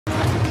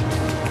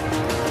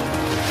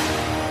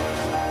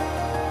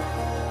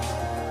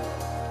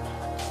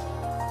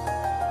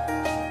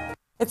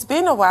It's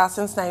been a while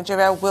since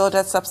Nigeria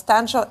wielded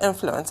substantial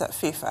influence at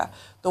FIFA,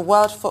 the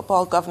world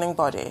football governing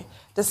body.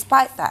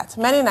 Despite that,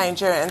 many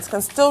Nigerians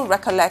can still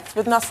recollect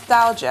with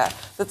nostalgia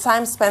the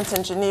time spent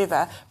in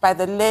Geneva by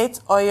the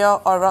late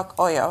Oyo Orok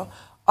Oyo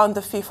on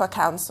the FIFA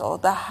Council,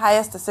 the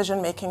highest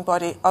decision-making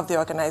body of the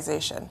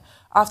organization.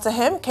 After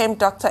him came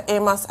Dr.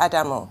 Amos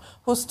Adamu,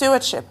 whose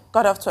stewardship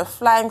got off to a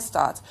flying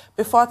start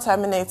before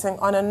terminating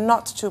on a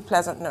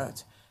not-too-pleasant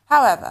note.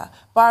 However,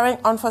 barring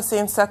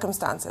unforeseen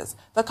circumstances,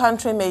 the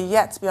country may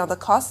yet be on the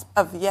cusp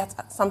of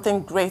yet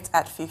something great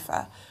at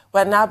FIFA.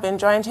 We're now being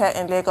joined here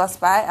in Lagos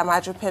by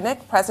Amaju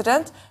Pinnick,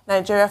 President,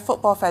 Nigeria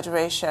Football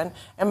Federation,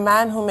 a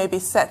man who may be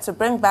set to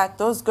bring back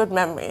those good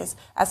memories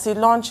as he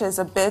launches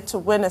a bid to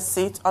win a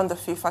seat on the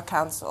FIFA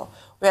Council.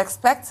 We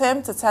expect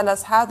him to tell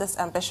us how this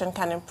ambition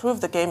can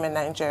improve the game in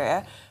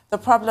Nigeria, the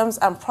problems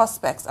and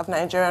prospects of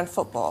Nigerian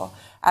football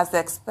as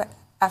they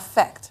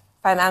affect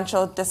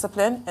financial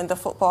discipline in the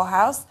football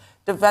house,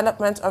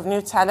 development of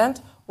new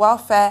talent,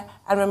 welfare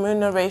and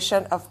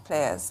remuneration of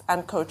players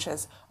and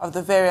coaches of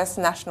the various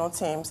national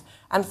teams,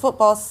 and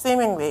football's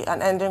seemingly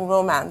unending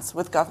romance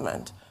with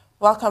government.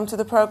 Welcome to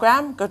the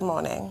program. Good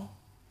morning.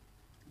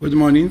 Good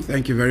morning.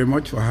 Thank you very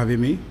much for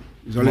having me.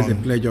 It's always a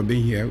pleasure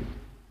being here.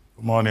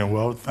 Good morning.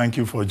 Well, thank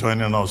you for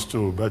joining us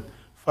too. But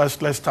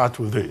first, let's start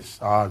with this.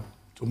 To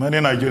many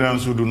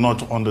Nigerians who do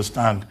not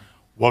understand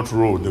what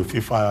role the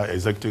FIFA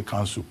Executive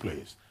Council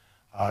plays,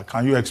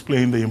 can you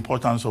explain the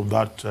importance of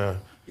that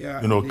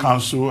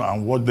council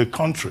and what the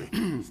country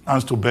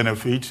stands to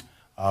benefit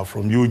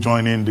from you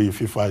joining the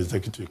FIFA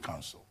Executive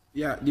Council?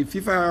 Yeah, the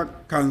FIFA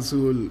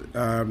Council,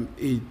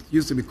 it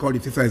used to be called the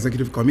FIFA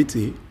Executive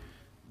Committee.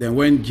 Then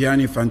when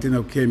Gianni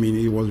Infantino came in,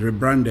 it was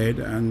rebranded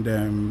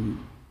and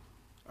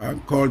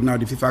called now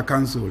the FIFA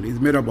Council. It's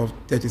made up of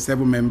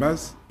 37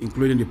 members,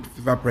 including the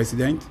FIFA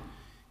president.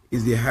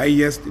 It's the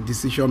highest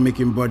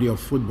decision-making body of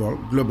football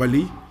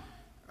globally.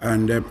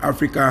 And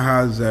Africa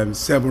has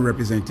 7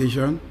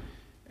 representation.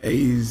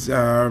 Is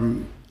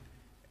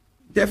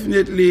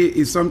definitely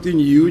is something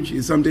huge.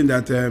 It's something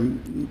that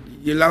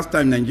the last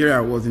time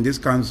Nigeria was in this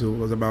council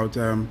was about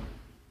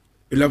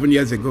 11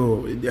 years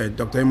ago.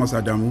 Dr. Amos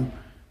Adamu,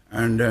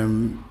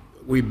 and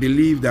we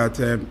believe that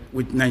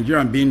with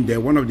Nigeria being there,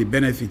 one of the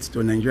benefits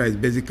to Nigeria is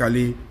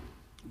basically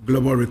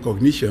global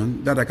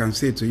recognition. That I can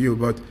say to you,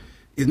 but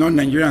it's not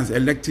Nigerians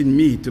electing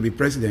me to be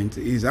president.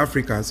 It's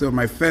Africa. So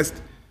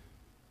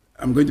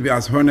I'm going to be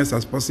as honest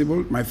as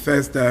possible. My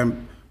first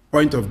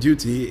point of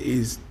duty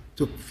is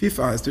to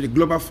FIFA, is to the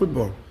global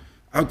football,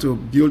 how to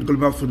build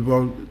global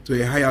football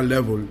to a higher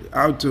level,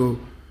 how to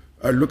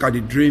look at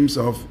the dreams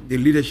of the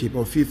leadership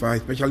of FIFA,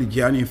 especially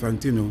Gianni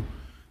Infantino,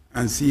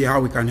 and see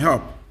how we can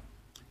help.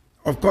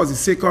 Of course, the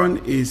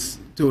second is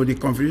to the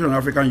Confederation of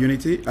African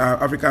Unity,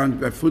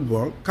 African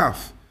Football,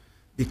 CAF,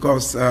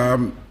 because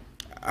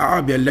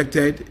I'll be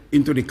elected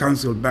into the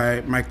council by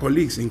my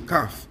colleagues in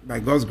CAF, by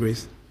God's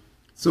grace.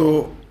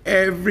 So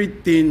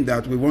everything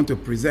that we want to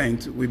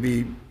present will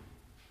be,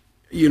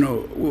 we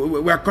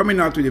are coming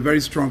out with a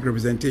very strong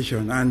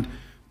representation. And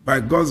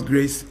by God's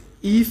grace,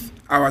 if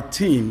our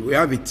team, we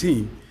have a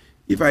team,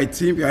 if our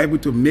team we are able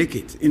to make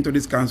it into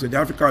this council, the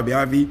Africa will be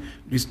having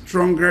the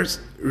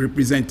strongest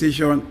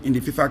representation in the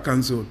FIFA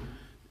Council.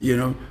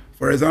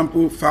 For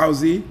example,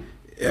 Fauzi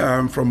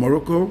from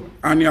Morocco,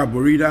 Ania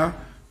Aborida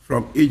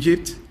from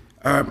Egypt,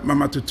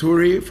 Mama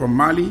Tutori from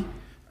Mali,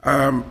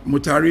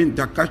 Mutarin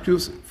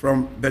Dakachus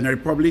from Benin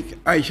Republic,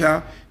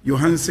 Aisha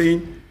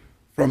Johansen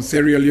from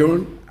Sierra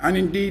Leone, and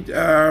indeed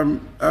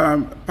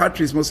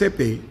Patrice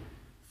Mosepe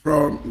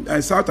from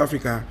South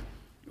Africa,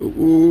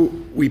 who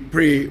we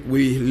pray will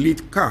lead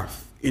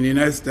CAF in the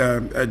next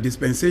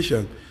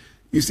dispensation.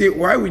 You see,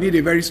 why we need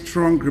a very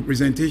strong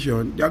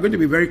representation, there are going to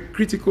be very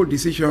critical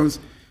decisions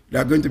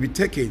that are going to be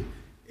taken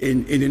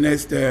in the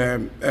next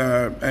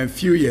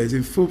few years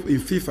in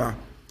FIFA.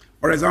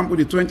 For example,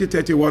 the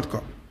 2030 World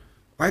Cup.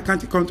 Why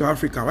can't it come to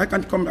Africa? Why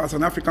can't it come as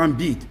an African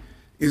bid?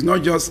 It's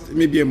not just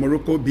maybe a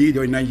Morocco bid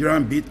or a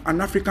Nigerian bid, an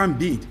African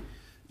bid.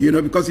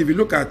 Because if you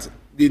look at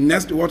the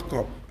next World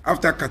Cup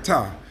after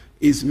Qatar,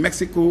 is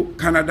Mexico,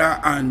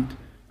 Canada, and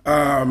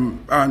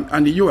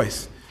the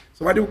US.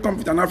 So why do we come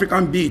with an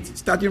African bid?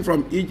 Starting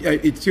from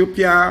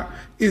Ethiopia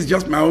is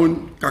just my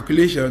own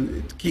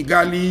calculation.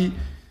 Kigali,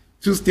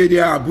 2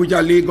 stadia,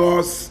 Abuja,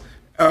 Lagos,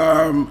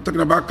 talking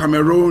about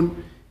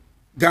Cameroon,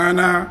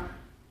 Ghana,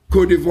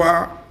 Cote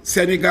d'Ivoire,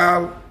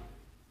 Senegal,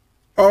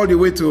 all the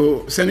way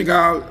to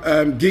Senegal,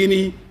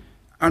 Guinea,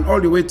 and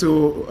all the way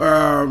to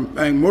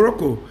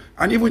Morocco,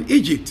 and even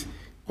Egypt.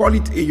 Call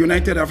it a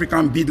United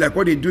African bid, like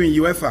what they do in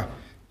UEFA.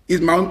 This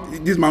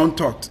my own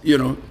thought,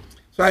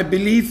 So I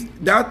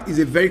believe that is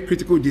a very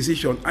critical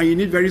decision, and you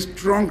need very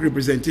strong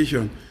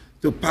representation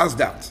to pass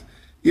that.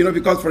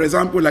 Because, for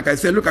example, like I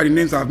said, look at the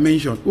names I've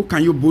mentioned. Who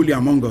can you bully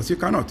among us? You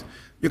cannot.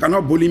 You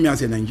cannot bully me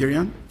as a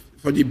Nigerian,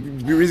 for the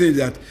reason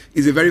that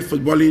it's a very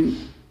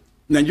footballing.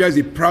 Nigeria is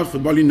a proud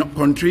footballing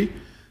country.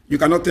 You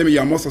cannot tell me you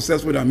are more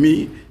successful than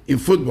me in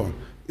football.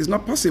 It's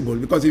not possible,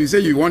 because if you say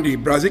you won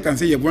Brazil can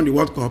say you won the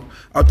World Cup,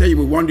 I'll tell you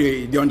we won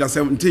the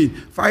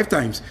under-17 5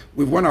 times.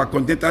 We've won our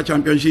Continental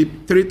Championship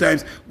 3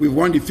 times. We've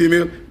won the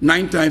female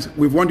 9 times.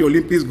 We've won the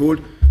Olympics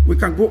gold. We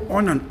can go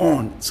on and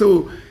on.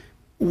 So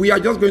we are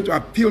just going to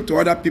appeal to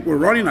other people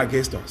running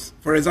against us.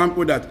 For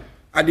example, that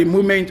at the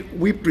moment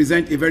we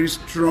present a very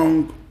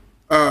strong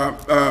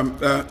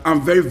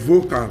and very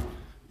vocal,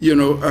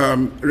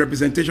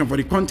 representation for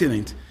the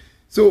continent.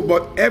 So,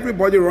 but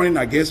everybody running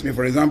against me,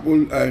 for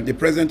example, the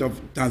president of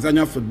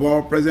Tanzania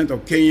football, president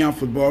of Kenya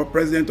football,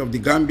 president of the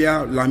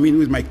Gambia, Lamin,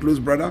 who is my close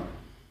brother,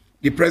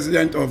 the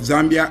president of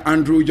Zambia,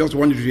 Andrew, just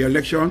won the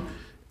re-election,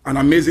 an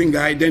amazing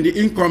guy. Then the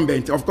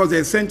incumbent, of course,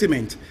 there's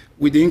sentiment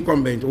with the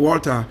incumbent,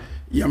 Walter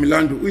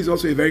Yamilandu, who is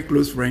also a very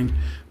close friend.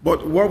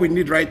 But what we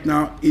need right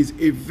now is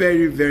a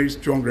very, very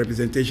strong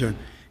representation.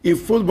 In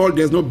football,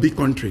 there's no big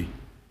country,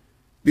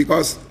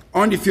 because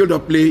on the field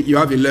of play, you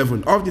have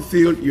 11. Off the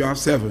field, you have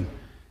 7.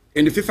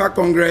 In the FIFA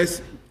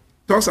Congress,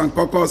 Turks and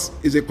Caicos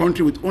is a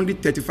country with only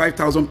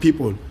 35,000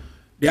 people.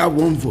 They have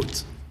 1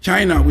 vote.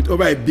 China, with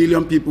over 1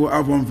 billion people,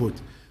 have 1 vote.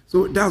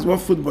 So that's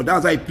what football,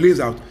 that's how it plays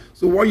out.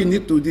 So what you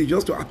need to do is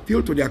just to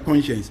appeal to their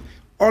conscience.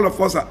 All of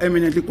us are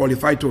eminently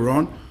qualified to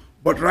run,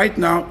 but right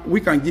now,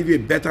 we can give you a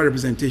better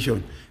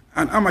representation.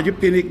 And Amaju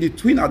Pinnick, the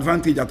twin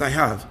advantage that I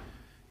have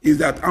is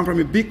that I'm from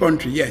a big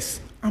country,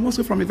 yes. I'm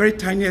also from a very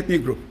tiny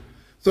ethnic group.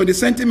 So the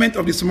sentiment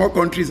of the small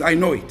countries, I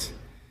know it.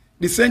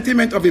 The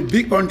sentiment of a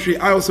big country,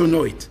 I also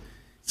know it.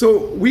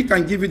 So we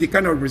can give you the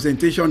kind of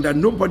representation that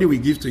nobody will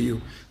give to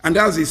you. And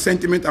that's the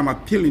sentiment I'm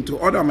appealing to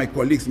other of my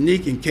colleagues,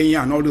 Nick in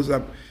Kenya and all those.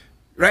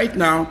 Right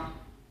now,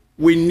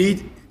 we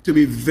need to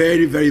be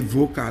very, very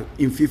vocal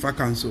in FIFA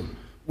Council.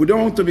 We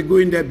don't want to be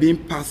going there being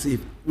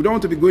passive. We don't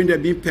want to be going there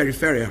being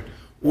peripheral.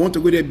 We want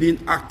to go there being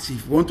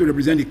active. We want to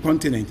represent the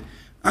continent.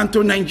 And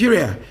to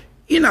Nigeria,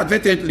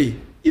 inadvertently,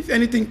 if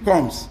anything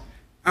comes,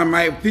 and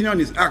my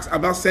opinion is asked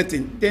about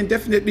setting, then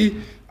definitely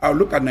I'll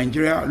look at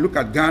Nigeria, look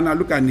at Ghana,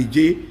 look at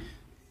Niger.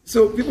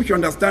 So people should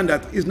understand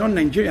that it's not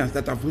Nigerians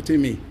that are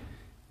voting me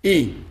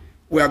in.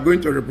 We are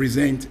going to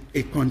represent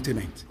a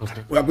continent.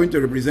 Okay. We are going to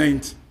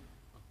represent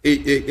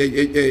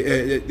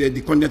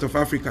the continent of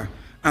Africa.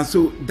 And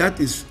so that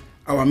is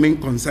our main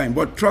concern.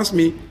 But trust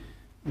me,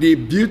 the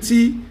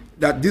beauty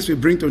that this will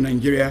bring to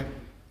Nigeria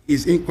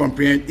is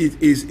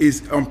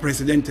is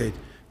unprecedented.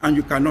 And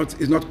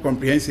it's not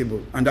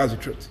comprehensible. And that's the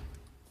truth.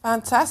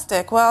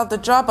 Fantastic. Well, the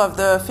job of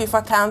the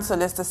FIFA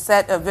Council is to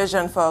set a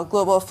vision for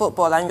global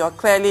football, and you're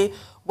clearly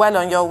well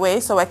on your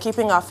way, so we're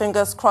keeping our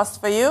fingers crossed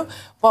for you.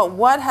 But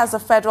what has the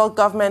federal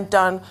government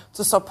done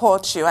to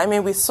support you? I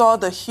mean, we saw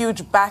the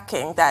huge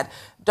backing that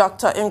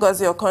Dr.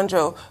 Ngozi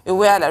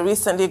Okonjo-Iweala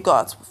recently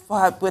got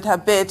with her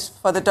bid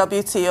for the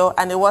WTO,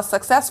 and it was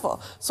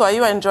successful. So are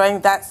you enjoying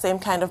that same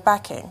kind of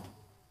backing?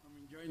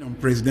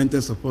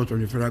 Unprecedented support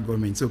from the federal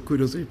government. So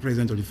kudos to the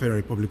President of the Federal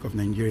Republic of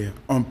Nigeria.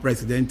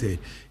 Unprecedented.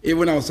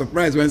 Even I was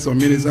surprised when some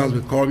ministers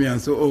would call me and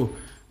say, oh,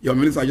 your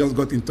minister just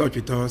got in touch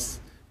with us.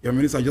 Your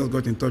minister just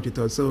got in touch with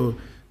us. So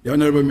the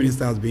Honorable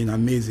Minister has been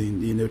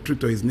amazing. True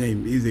to his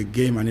name, he's a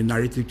game and a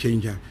narrative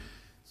changer.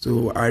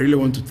 So I really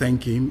want to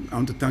thank him. I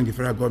want to thank the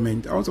federal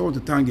government. I also want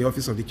to thank the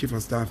Office of the Chief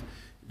of Staff.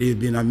 They've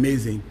been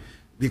amazing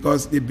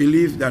because they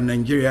believe that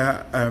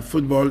Nigeria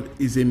football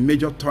is a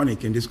major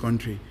tonic in this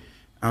country.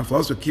 And for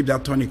us to keep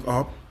that tonic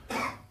up,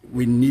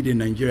 we need a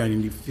Nigerian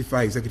in the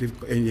FIFA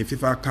executive, in the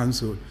FIFA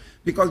Council.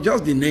 Because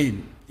just the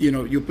name,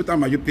 you put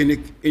Amaju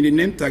Pinnick, in the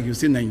name tag, you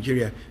see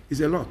Nigeria,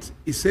 is a lot.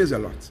 It says a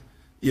lot,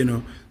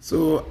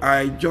 So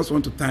I just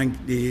want to thank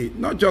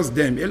not just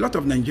them, a lot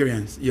of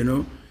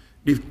Nigerians,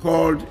 They've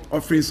called,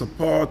 offering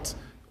support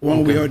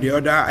one way or the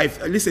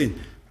other. Listen,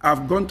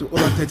 I've gone to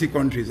over 30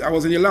 countries. I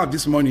was in the lab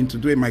this morning to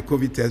do my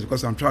COVID test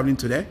because I'm traveling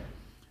today.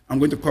 I'm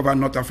going to cover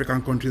North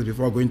African countries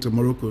before going to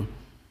Morocco.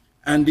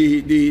 And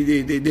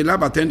the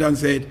lab attendant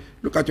said,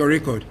 look at your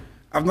record.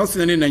 I've not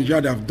seen any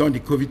Nigerian that have done the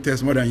COVID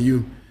test more than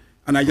you.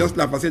 And I just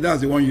laughed. I said,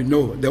 that's the one you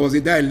know. There was a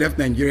day I left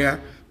Nigeria,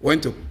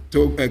 went to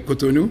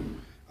Cotonou.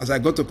 As I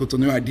got to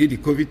Cotonou, I did the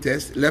COVID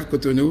test, left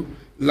Cotonou,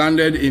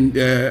 landed in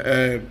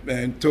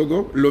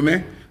Togo,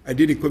 Lomé. I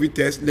did the COVID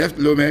test, left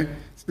Lomé,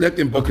 slept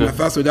in Burkina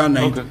Faso that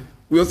night. Okay.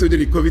 We also did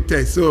the COVID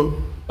test. So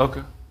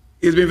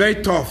it's been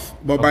very tough,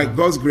 but by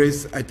God's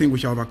grace, I think we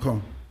shall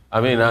overcome. I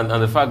mean, and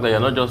the fact that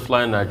you're not just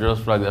flying Nigeria's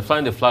flag, they're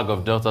flying the flag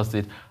of Delta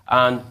State.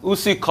 And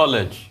Usi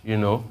College,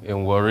 in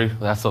Warri,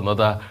 that's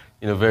another,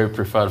 very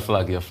preferred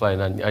flag you're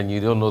flying. And you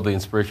don't know the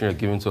inspiration you're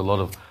giving to a lot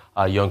of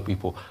our young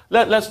people.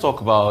 Let's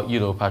talk about,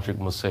 Patrick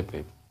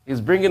Motsepe.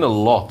 He's bringing a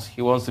lot.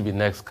 He wants to be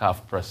next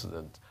CAF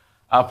president.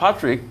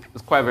 Patrick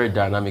is quite a very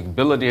dynamic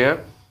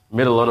billionaire,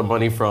 made a lot of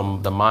money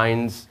from the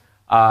mines.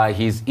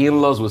 He's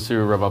in-laws with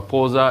Cyril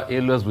Ramaphosa,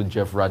 in-laws with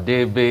Jeff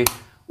Radebe.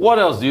 What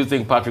else do you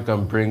think Patrick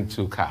can bring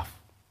to CAF?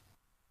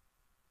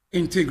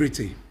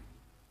 Integrity,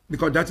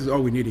 because that is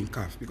all we need in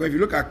CAF. Because if you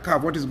look at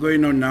CAF, what is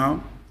going on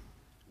now,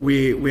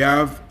 we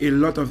have a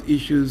lot of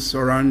issues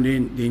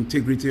surrounding the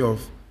integrity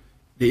of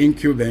the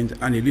incumbent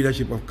and the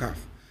leadership of CAF.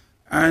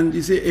 And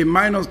you see, a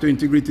minus to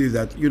integrity is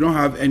that you don't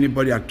have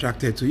anybody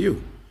attracted to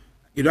you.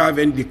 You don't have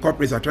any the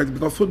corporates attracted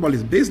because football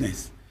is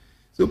business.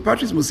 So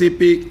Patrice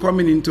Motsepe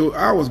coming into,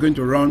 I was going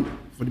to run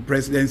for the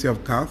presidency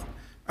of CAF.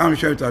 I'm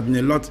sure it would have been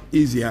a lot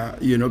easier,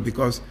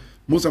 because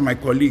most of my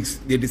colleagues,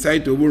 they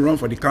decided to run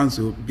for the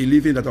council,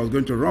 believing that I was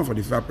going to run for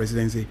the FIFA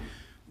presidency.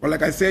 But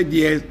like I said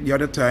the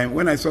other time,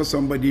 when I saw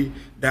somebody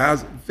that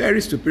has very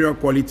superior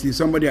quality,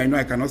 somebody I know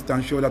I cannot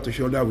stand shoulder to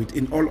shoulder with,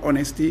 in all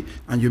honesty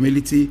and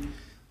humility,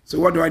 so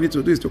what do I need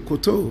to do is to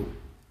kowtow,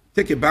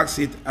 take a back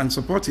seat and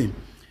support him.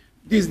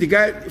 The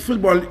guy,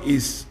 football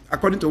is,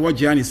 according to what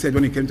Gianni said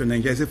when he came to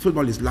Nigeria, he said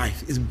football is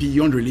life, it's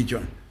beyond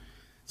religion.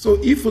 So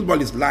if football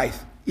is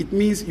life, it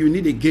means you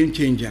need a game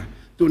changer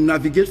to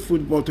navigate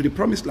football to the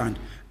promised land,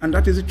 and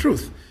that is the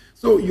truth.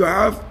 So you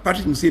have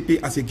Patrice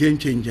Motsepe as a game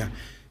changer.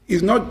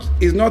 Is not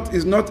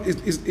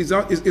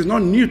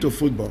new to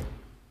football.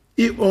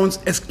 He owns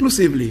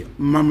exclusively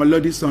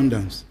Mamelodi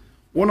Sundowns,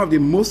 one of the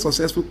most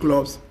successful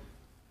clubs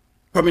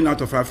coming out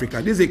of Africa.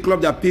 This is a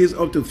club that pays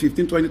up to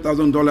 $15,000 to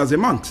 $20,000 a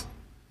month.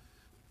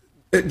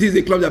 This is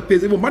a club that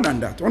pays even more than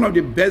that. One of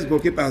the best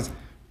goalkeepers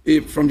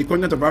from the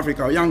continent of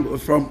Africa,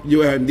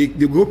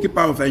 the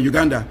goalkeeper of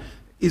Uganda,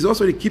 is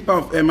also the keeper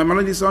of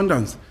Mamelodi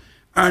Sundowns.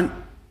 And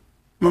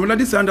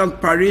Mamelodi Sundowns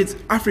parades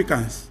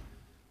Africans,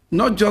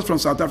 not just from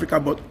South Africa,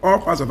 but all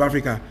parts of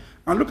Africa.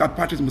 And look at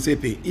Patrice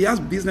Motsepe. He has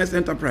business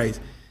enterprise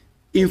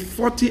in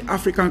 40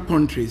 African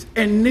countries,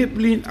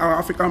 enabling our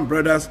African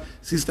brothers,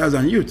 sisters,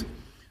 and youth.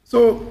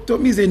 So to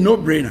me, it's a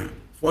no-brainer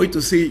for you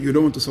to say you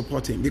don't want to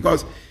support him.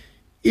 Because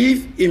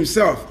if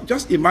himself,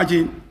 just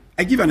imagine,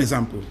 I give an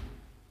example.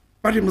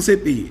 Patrice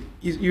Motsepe,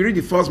 you read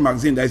the Forbes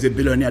magazine, there is a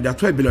billionaire. There are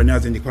 12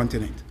 billionaires in the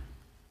continent.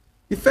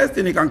 The first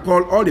thing he can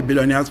call all the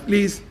billionaires,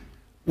 please,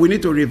 we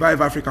need to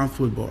revive African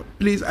football.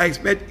 Please, I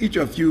expect each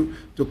of you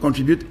to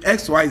contribute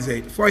X, Y,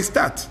 Z for a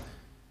start.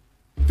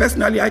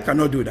 Personally, I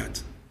cannot do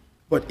that,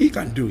 but he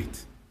can do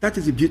it. That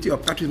is the beauty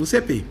of Patrice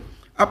Motsepe.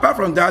 Apart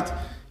from that,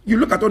 you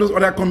look at all those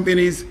other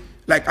companies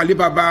like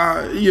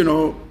Alibaba,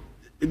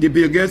 the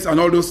Bill Gates and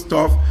all those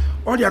stuff,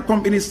 all their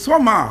companies,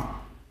 somehow,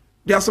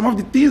 there are some of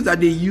the things that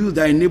they use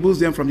that enables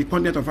them from the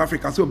continent of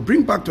Africa. So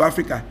bring back to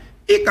Africa.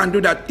 He can do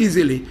that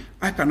easily.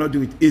 I cannot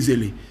do it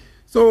easily.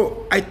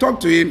 So I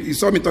talked to him. You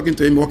saw me talking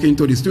to him walking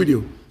into the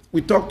studio.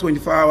 We talked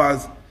 24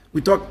 hours. We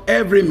talked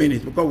every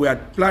minute because we are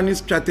planning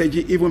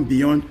strategy even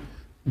beyond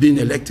being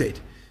elected.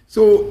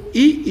 So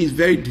he is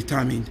very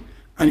determined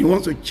and he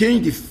wants to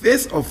change the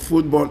face of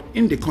football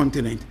in the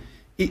continent.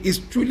 He is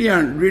truly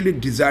and really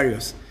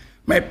desirous.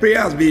 My prayer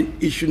has been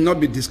he should not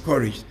be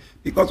discouraged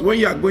because when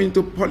you are going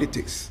to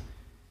politics,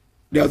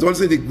 there's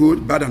also the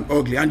good, bad, and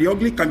ugly. And the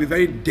ugly can be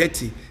very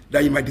dirty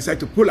that you might decide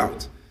to pull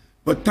out.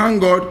 But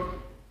thank God,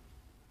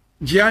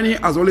 Gianni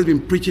has always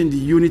been preaching the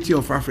unity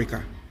of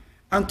Africa.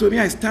 And to me,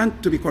 I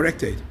stand to be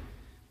corrected.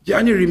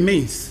 Gianni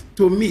remains,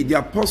 to me, the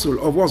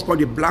apostle of what's called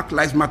the Black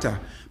Lives Matter.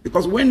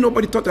 Because when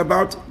nobody thought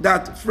about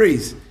that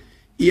phrase,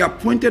 he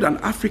appointed an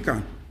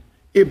African,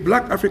 a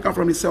black African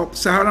from the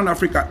Saharan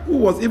Africa, who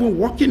was even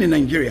working in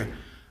Nigeria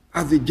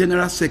as the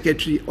General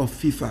Secretary of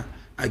FIFA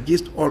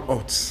against all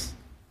odds.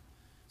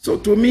 So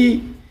to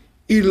me,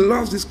 he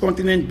loves this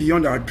continent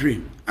beyond our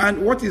dream.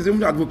 And what he's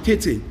even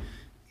advocating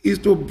is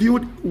to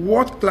build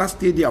world-class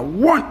stadia,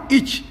 one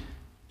each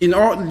in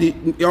all the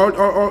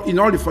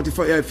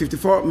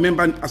 54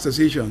 member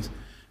associations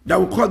that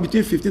will cost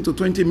between $15 to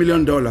 $20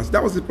 million.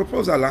 That was the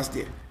proposal last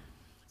year.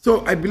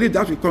 So I believe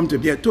that will come to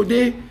bear.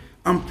 Today,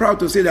 I'm proud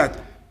to say that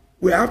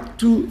we have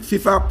 2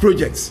 FIFA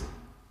projects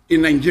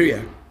in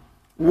Nigeria.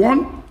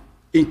 One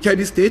in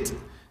Kebbi State,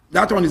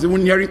 that one is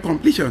even nearing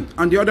completion,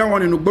 and the other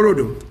one in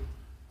Ugborodo,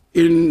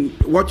 in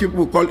what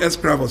people call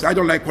escravos. I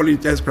don't like calling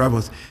it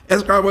escravos.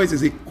 Escravos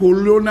is a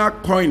colonial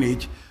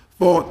coinage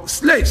for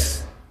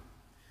slaves.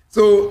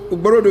 So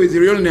Ugborodo is the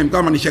real name,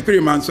 I'm a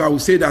Shekiri man, so I will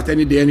say that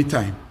any day,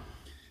 anytime.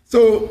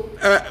 So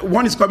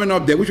one is coming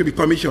up there, which will be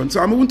commissioned. So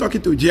I'm even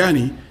talking to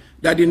Gianni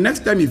that the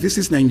next time he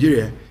visits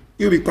Nigeria,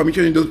 he'll be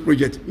commissioning those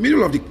projects.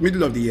 Middle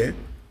of the year,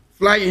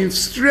 fly in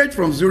straight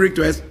from Zurich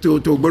to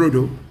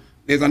Ugborodo.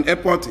 There's an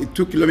airport, a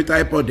 2-kilometer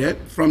airport there.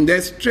 From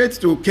there, straight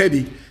to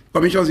Kebbi,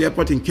 commissions the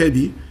airport in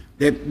Kebbi.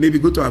 Then maybe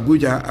go to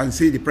Abuja and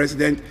see the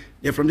president.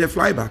 Then from there,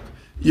 fly back.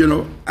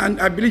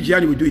 And I believe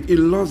Gianni will do it. He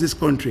loves this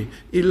country.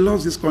 He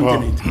loves this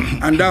continent.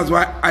 And that's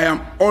why I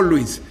am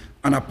always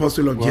an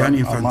apostle of Gianni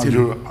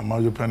Infantino.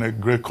 Amaju Pinnick,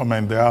 great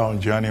comment there on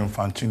Gianni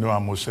Infantino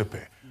and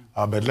Motsepe.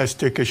 But let's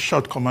take a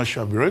short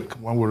commercial break.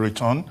 When we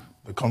return,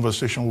 the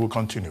conversation will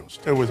continue.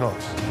 Stay with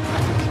us.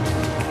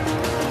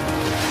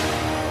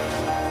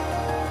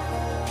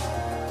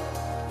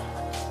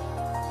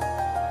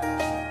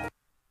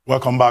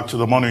 Welcome back to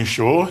the morning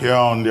show here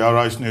on the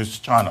Arise News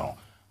channel.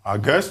 Our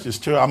guest is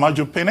still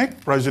Amaju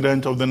Pinnick,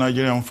 president of the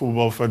Nigerian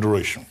Football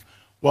Federation.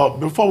 Well,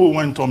 before we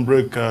went on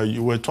break,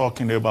 you were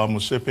talking about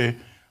Motsepe,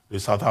 the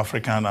South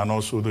African, and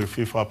also the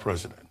FIFA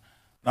president.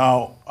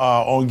 Now,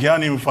 on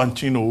Gianni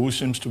Infantino, who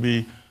seems to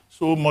be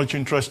so much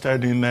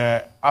interested in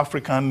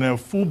African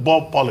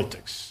football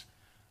politics,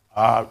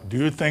 do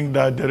you think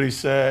that there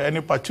is any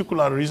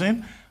particular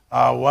reason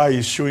why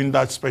he's showing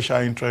that special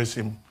interest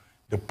in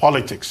the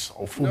politics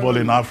of football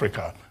in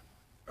Africa.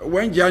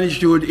 When Gianni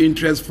showed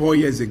interest 4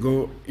 years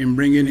ago in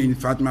bringing in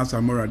Fatma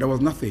Samora, there was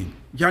nothing.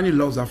 Gianni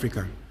loves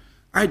Africa.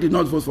 I did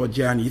not vote for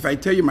Gianni. If I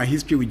tell you my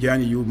history with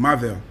Gianni, you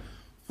marvel.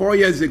 4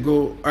 years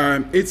ago,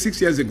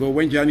 6 years ago,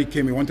 when Gianni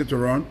came, he wanted to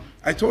run.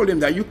 I told him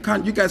that you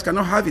guys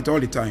cannot have it all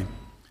the time.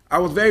 I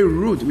was very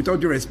rude, with all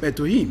due respect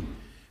to him.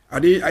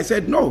 I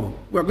said, no,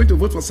 we're going to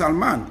vote for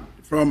Salman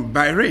from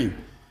Bahrain.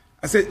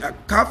 I said,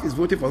 CAF is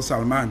voting for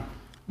Salman.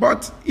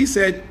 But he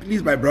said,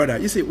 please, my brother,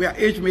 he said, we are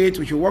age mates,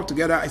 we should work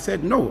together. I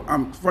said, no,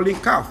 I'm following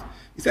CAF.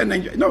 He said,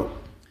 no.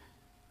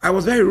 I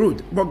was very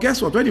rude. But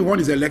guess what? When he won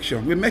his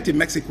election, we met in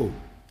Mexico.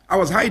 I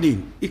was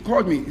hiding. He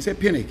called me. He said,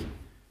 Pinnick,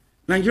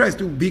 Nigeria is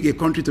too big a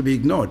country to be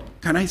ignored.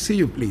 Can I see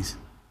you, please?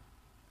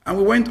 And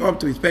we went up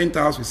to his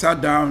penthouse. We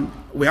sat down.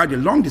 We had a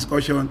long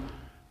discussion.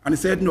 And he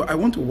said, no, I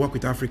want to work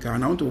with Africa,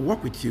 and I want to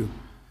work with you.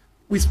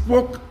 We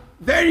spoke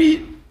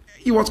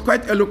he was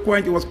quite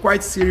eloquent. He was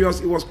quite serious.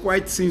 He was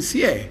quite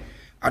sincere.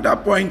 At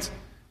that point,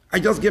 I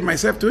just gave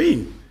myself to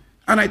him.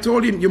 And I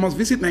told him, you must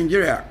visit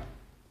Nigeria.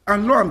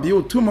 And lo and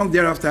behold, 2 months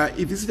thereafter,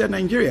 he visited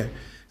Nigeria.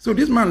 So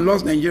this man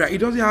loves Nigeria. He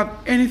doesn't have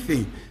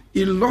anything.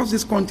 He loves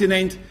this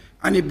continent,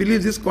 and he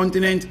believes this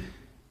continent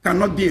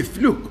cannot be a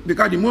fluke,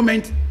 because the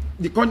moment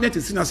the continent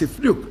is seen as a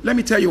fluke. Let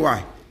me tell you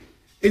why.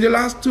 In the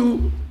last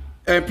 2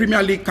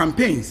 Premier League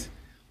campaigns,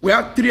 we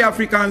had 3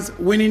 Africans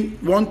winning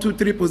 1, 2,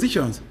 3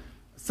 positions.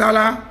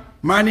 Salah,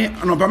 Mane,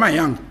 and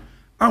Aubameyang.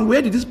 And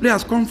where did these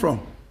players come from?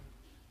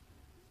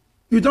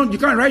 You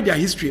can't write their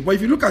history. But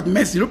if you look at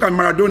Messi, look at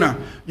Maradona,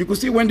 you could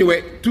see when they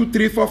were 2,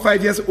 3, 4,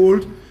 5 years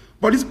old.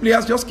 But these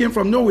players just came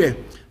from nowhere.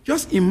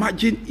 Just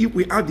imagine if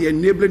we have the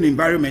enabling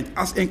environment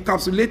as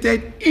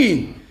encapsulated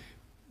in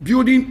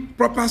building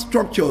proper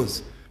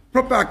structures,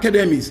 proper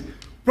academies,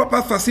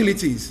 proper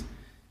facilities.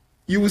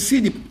 You will see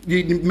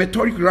the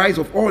meteoric rise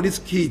of all these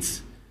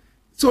kids.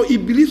 So he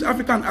believes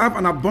Africa can have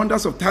an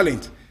abundance of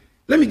talent.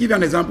 Let me give you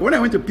an example. When I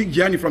went to pick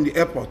Gianni from the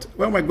airport,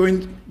 when we were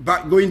going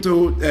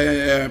to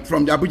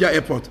from the Abuja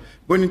airport,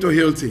 going into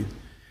Hilton,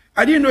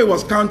 I didn't know he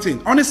was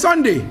counting. On a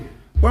Sunday,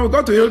 when we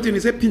got to Hilton, he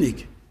said,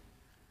 Pinnick,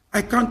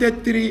 I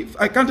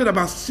counted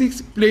about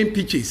 6 playing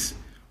pitches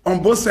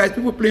on both sides,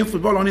 people playing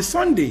football on a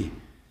Sunday.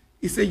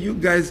 He said, you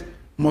guys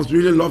must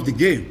really love the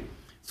game.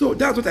 So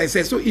that's what I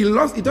said. So he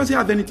doesn't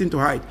have anything to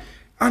hide.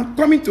 And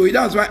coming to it,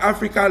 that's why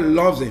Africa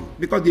loves him,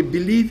 because they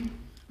believe.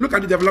 Look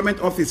at the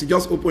development office he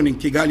just opened in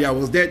Kigali. I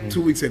was there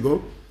 2 weeks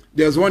ago.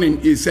 There's one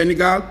in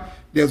Senegal.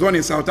 There's one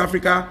in South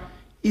Africa.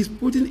 He's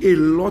putting a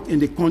lot in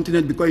the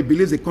continent because he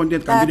believes the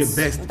continent can be the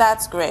best.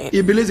 That's great.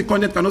 He believes the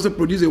continent can also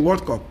produce a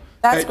World Cup.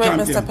 That's great,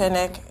 champion. Mr.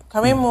 Pinnick.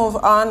 Can we move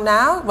on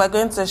now? We're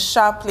going to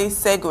sharply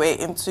segue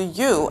into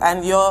you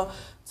and your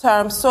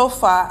term so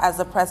far as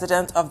the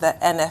president of the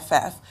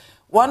NFF.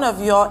 One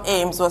of your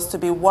aims was to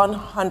be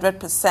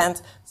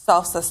 100%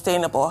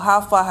 self-sustainable.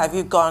 How far have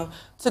you gone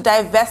to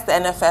divest the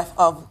NFF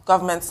of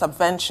government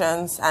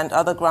subventions and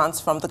other grants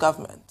from the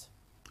government?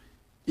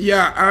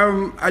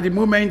 Yeah, at the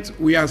moment,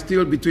 we are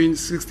still between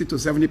 60 to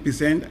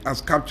 70%, as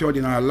captured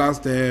in our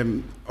last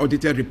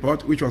audited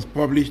report, which was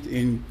published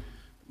in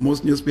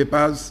most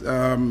newspapers,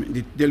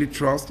 the Daily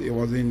Trust, it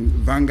was in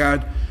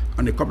Vanguard,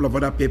 and a couple of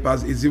other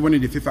papers. It's even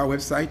in the FIFA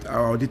website,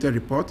 our audited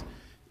report.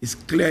 It's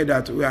clear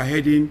that we are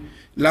heading.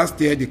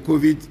 Last year, the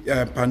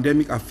COVID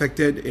pandemic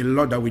affected a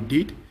lot that we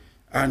did.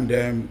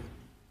 And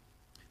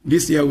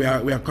this year, we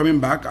are coming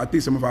back. I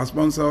think some of our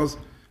sponsors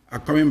are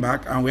coming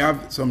back, and we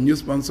have some new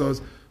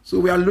sponsors. So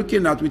we are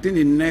looking at within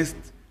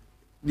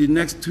the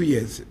next 2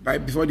 years,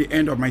 before the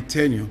end of my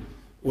tenure,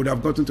 would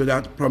have gotten to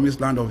that promised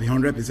land of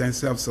 100%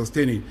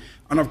 self-sustaining.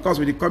 And of course,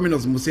 with the coming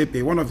of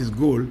Musepe, one of his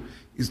goals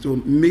is to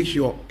make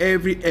sure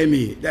every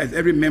ME, that is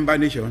every member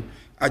nation,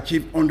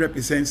 achieve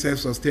 100%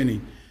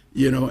 self-sustaining,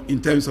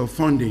 in terms of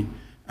funding.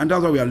 And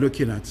that's what we are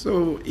looking at.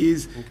 So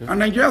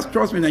and Nigerians,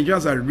 trust me,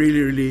 Nigerians are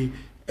really, really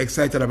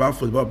excited about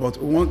football, but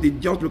they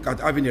just look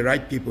at having the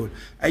right people.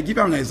 I give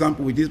you an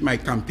example with my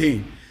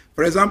campaign.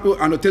 For example,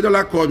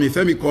 Anotedola called me,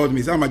 Femi called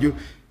me, said, Amaju,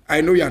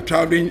 I know you are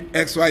traveling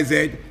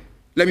XYZ,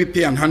 let me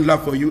pay an handler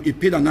for you. He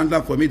paid an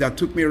handler for me that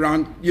took me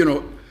around,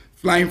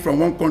 flying from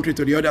one country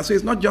to the other. So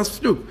it's not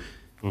just fluke.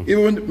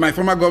 Even my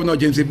former governor,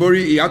 James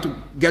Ibori, he had to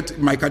get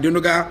my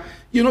Kadenoga.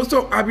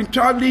 So I've been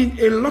traveling.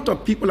 A lot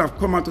of people have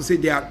come out to say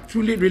they are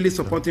truly, really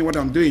supporting what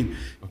I'm doing.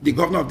 The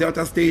governor of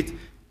Delta State,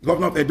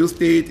 governor of Edo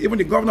State, even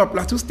the governor of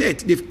Plateau State,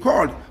 they've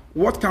called,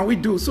 what can we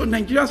do? So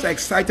Nigerians are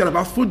excited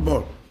about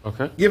football.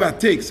 Okay. Give or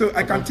take. So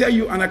I can tell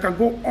you, and I can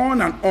go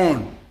on and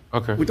on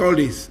with all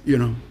this,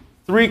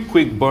 3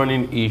 quick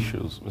burning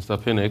issues, Mr.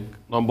 Pinnick.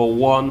 Number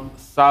 1,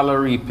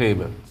 salary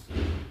payments.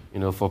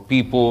 For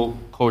people,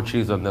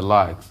 coaches, and the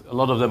likes. A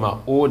lot of them are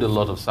owed a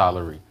lot of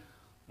salary.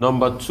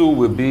 Number 2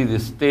 will be the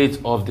state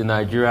of the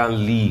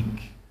Nigerian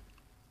league.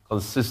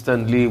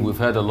 Consistently, we've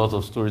heard a lot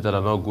of stories that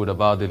are not good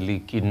about the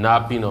league,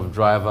 kidnapping of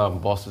driver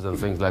and buses and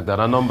things like that.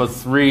 And number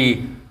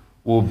 3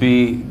 will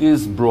be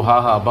this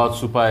brouhaha about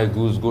Super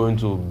Eagles going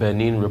to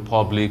Benin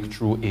Republic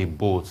through a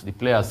boat. The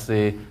players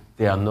say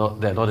they are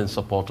not in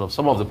support of.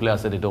 Some of the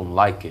players say they don't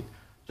like it.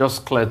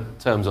 Just clear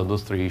terms on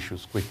those three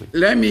issues quickly.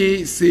 Let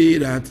me say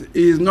that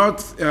is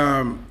not.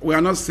 We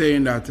are not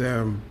saying that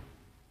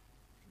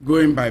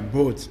going by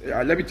boat.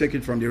 Let me take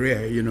it from the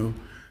rear.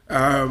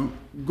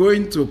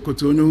 Going to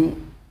Cotonou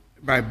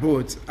by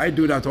boat. I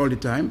do that all the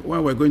time.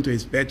 When we're going to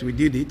inspect, we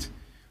did it.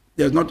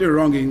 There's nothing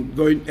wrong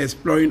in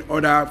exploring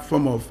other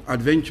form of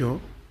adventure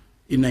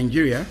in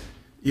Nigeria.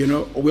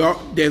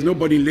 There's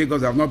nobody in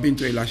Lagos that have not been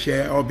to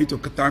Elashe or been to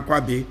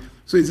Katankwa Bay.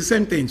 So it's the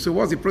same thing. So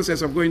what's the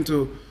process of going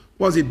to?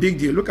 What's the big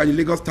deal? Look at the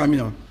Lagos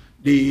terminal,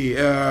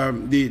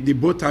 the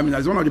boat terminal.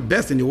 It's one of the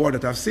best in the world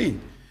that I've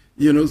seen.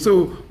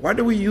 So why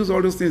do we use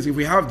all those things if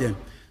we have them?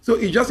 So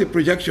it's just a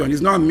projection.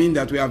 It's not mean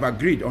that we have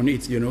agreed on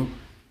it.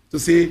 To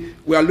say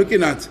we are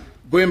looking at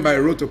going by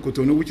road to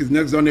Cotonou, which is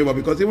next door neighbor.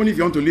 Because even if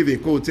you want to leave a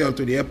hotel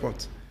to the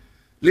airport,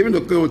 leaving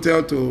the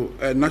hotel to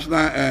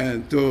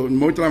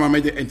Murtala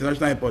Mohammed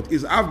International Airport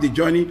is half the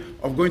journey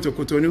of going to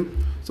Cotonou.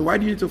 So why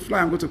do you need to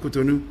fly and go to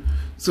Cotonou?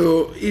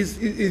 So it's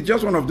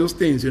just one of those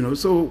things,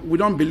 So we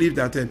don't believe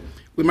that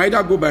we might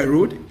either go by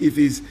road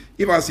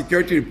if our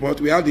security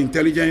report, we have the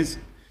intelligence.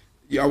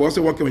 I was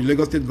also working with the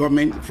Lagos State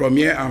government from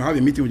here and have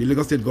a meeting with the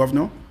Lagos State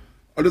governor.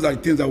 All those are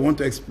the things I want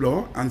to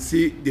explore and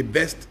see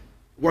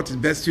what is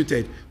best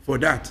suited for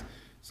that.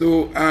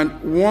 So, and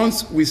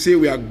once we say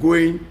we are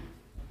going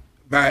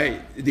by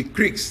the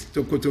creeks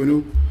to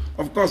Cotonou,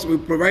 of course, we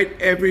provide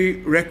every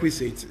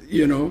requisite,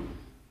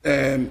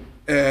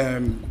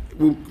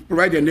 we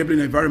provide the enabling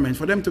environment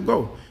for them to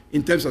go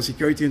in terms of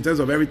security, in terms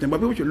of everything. But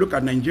people should look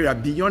at Nigeria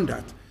beyond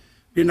that.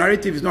 The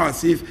narrative is not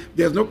as if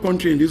there's no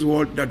country in this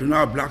world that do not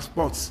have black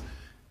spots.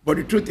 But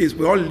the truth is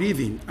we're all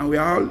living, and we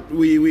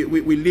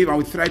live and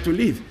we try to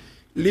live.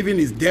 Living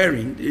is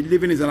daring,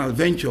 living is an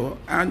adventure,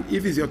 and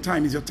if it's your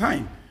time, it's your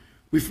time.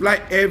 We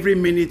fly every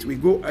minute, we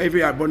go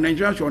every hour, but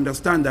Nigerians should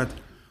understand that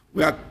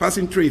we are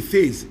passing through a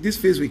phase. This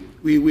phase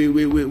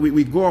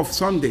we go off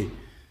Sunday.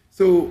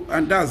 So,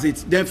 and that's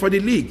it. Then for the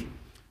league,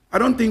 I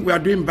don't think we are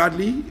doing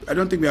badly.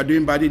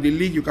 The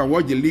league, you can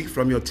watch the league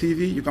from your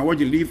TV, you can watch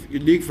the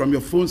league from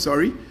your phone,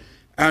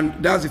 and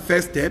that's the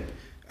first step.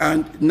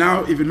 And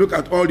now, if you look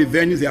at all the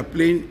venues they are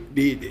playing,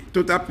 the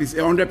total is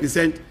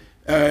 100%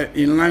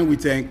 in line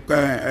with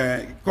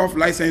COF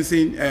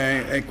licensing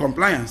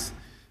compliance,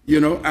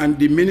 and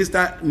the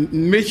minister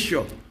made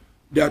sure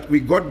that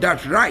we got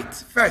that right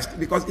first,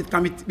 because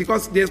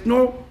there's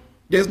no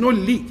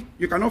league.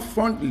 You cannot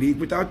fund league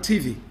without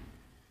TV.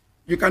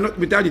 You cannot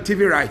without the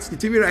TV rights. The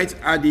TV rights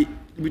are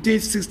between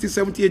 60,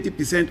 70,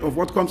 80% of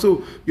what comes.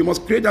 So you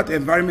must create that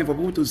environment for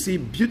people to see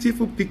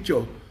beautiful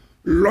picture,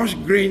 lush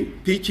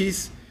green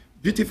pitches,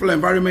 beautiful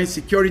environment,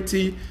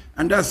 security,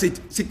 and that's it.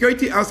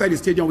 Security outside the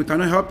stadium, we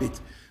cannot help it.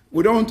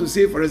 We don't want to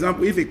say, for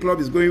example, if a club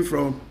is going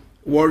from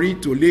Warri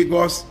to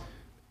Lagos,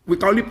 we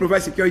can only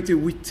provide security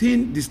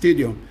within the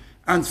stadium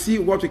and see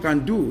what we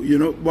can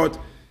do, but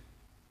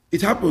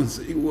it happens.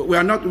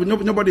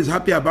 Nobody is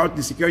happy about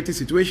the security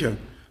situation.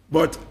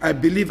 But I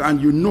believe,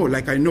 and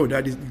like I know,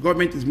 that the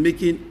government is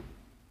making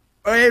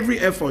every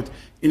effort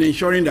in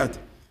ensuring that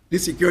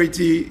these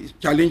security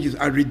challenges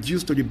are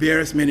reduced to the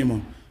barest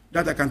minimum.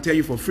 That I can tell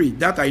you for free.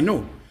 That I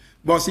know.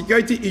 But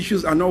security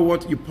issues are not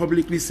what you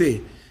publicly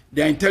say.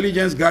 They're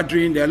intelligence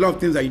gathering. There are a lot of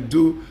things that you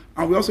do,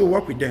 and we also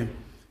work with them.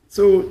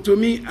 So to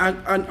me,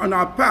 and on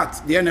our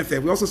part, the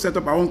NFF, we also set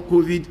up our own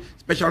COVID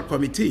special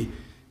committee.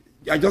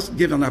 I just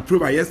gave an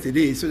approval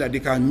yesterday so that they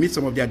can meet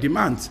some of their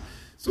demands.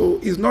 So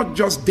it's not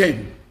just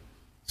them.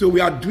 So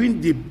we are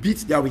doing the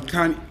bits that we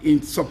can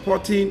in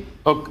supporting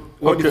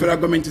what the federal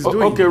government is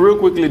doing. Okay, real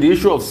quickly, the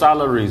issue of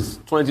salaries,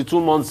 22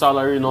 months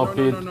salary not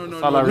paid. No.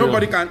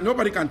 Nobody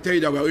can tell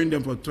you that we are owing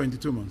them for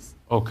 22 months.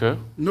 Okay.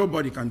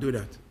 Nobody can do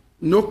that.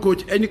 No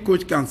coach, any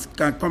coach can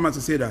come out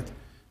to say that.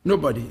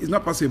 Nobody. It's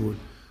not possible.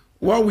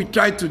 What we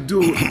try to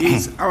do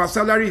is our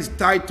salary is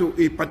tied to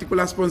a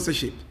particular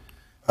sponsorship.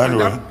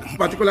 Anyway. And that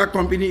particular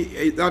company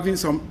is having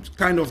some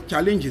kind of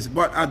challenges,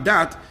 but at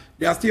that,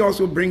 they are still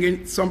also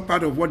bringing some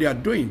part of what they are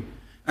doing.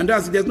 And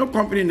there's no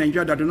company in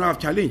Nigeria that do not have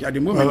challenge at the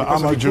moment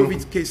because of the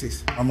COVID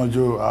cases.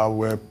 Amaju,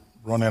 we're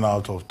running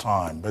out of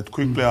time. But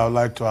quickly, I would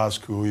like to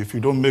ask you, if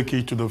you don't make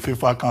it to the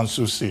FIFA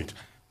Council seat,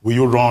 will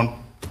you run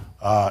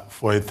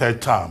for a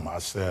third term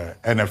as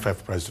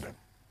NFF president?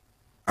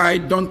 I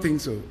don't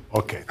think so.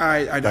 Okay.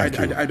 I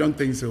don't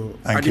think so.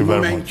 Thank you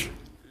very much.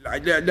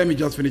 Let me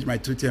just finish my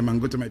 2 term and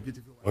go to my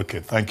beautiful wife.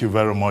 Okay, thank you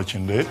very much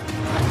indeed.